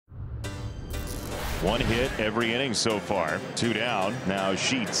One hit every inning so far. 2 down. Now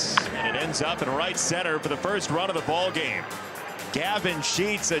Sheets. And it ends up in right center for the first run of the ball game. Gavin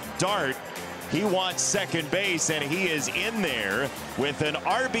Sheets, a dart. He wants second base, and he is in there with an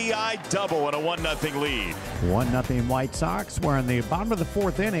RBI double and a 1-0 lead. 1-0 White Sox. We're in the bottom of the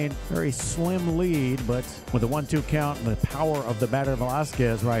 4th inning. Very slim lead, but with a 1-2 count and the power of the batter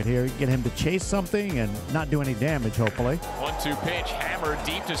Velasquez right here, get him to chase something and not do any damage, hopefully. 1-2 pitch, hammered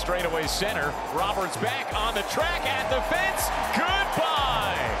deep to straightaway center. Roberts back on the track at the fence.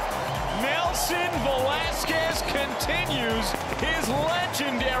 Goodbye. Nelson Velasquez continues his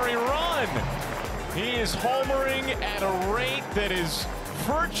legendary run. He is homering at a rate that is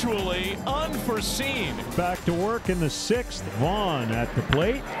virtually unforeseen. Back to work in the 6th. Vaughn at the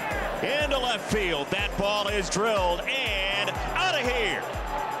plate. Into left field. That ball is drilled and out of here.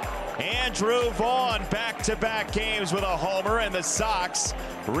 Andrew Vaughn back-to-back games with a homer, and the Sox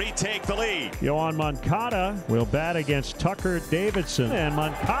retake the lead. Yoán Moncada will bat against Tucker Davidson. And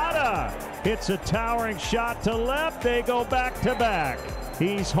Moncada hits a towering shot to left. They go back-to-back.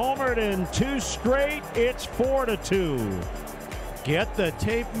 He's homered in 2 straight. It's 4-2. Get the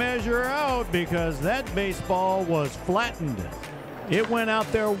tape measure out because that baseball was flattened. It went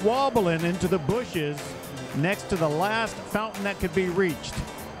out there wobbling into the bushes next to the last fountain that could be reached.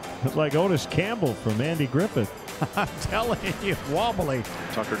 It's like Otis Campbell from Andy Griffith. I'm telling you, wobbly.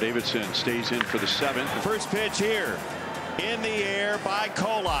 Tucker Davidson stays in for the 7th. First pitch here. In the air by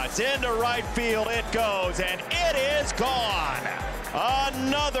Colás. Into right field it goes, and it is gone.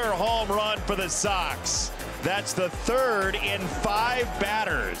 Another home run for the Sox. That's the 3rd in 5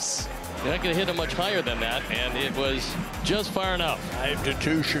 batters. You're not going to hit him much higher than that, and it was just far enough.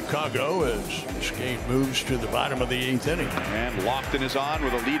 5-2 Chicago as this game moves to the bottom of the 8th inning. And Lofton is on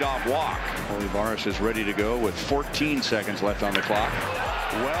with a leadoff walk. Olivares is ready to go with 14 seconds left on the clock.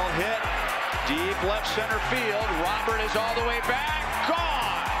 Well hit. Deep left center field. Robert is all the way back.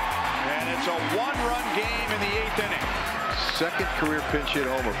 Gone. And it's a 1-run game in the 8th inning. Second career pinch hit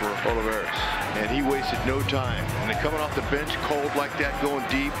homer for Olivares, and he wasted no time. And then coming off the bench cold like that, going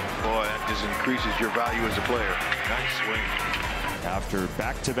deep, boy, that just increases your value as a player. Nice swing. After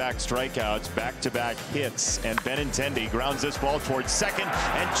back-to-back strikeouts, back-to-back hits, and Benintendi grounds this ball towards second,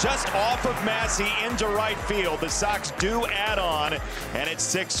 and just off of Massey into right field. The Sox do add on, and it's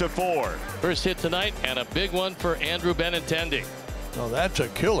 6-4. First hit tonight, and a big one for Andrew Benintendi. Well, that's a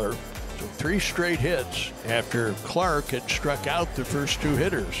killer. So 3 straight hits after Clark had struck out the first 2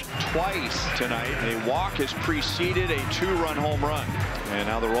 hitters. Twice tonight, a walk has preceded a 2-run home run. And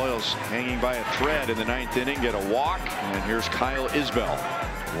now the Royals, hanging by a thread in the 9th inning, get a walk. And here's Kyle Isbell.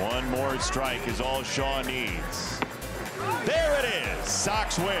 One more strike is all Shaw needs. There it is.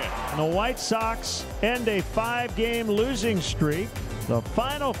 Sox win. And the White Sox end a 5-game losing streak. The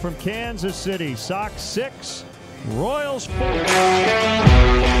final from Kansas City. Sox 6, Royals 4.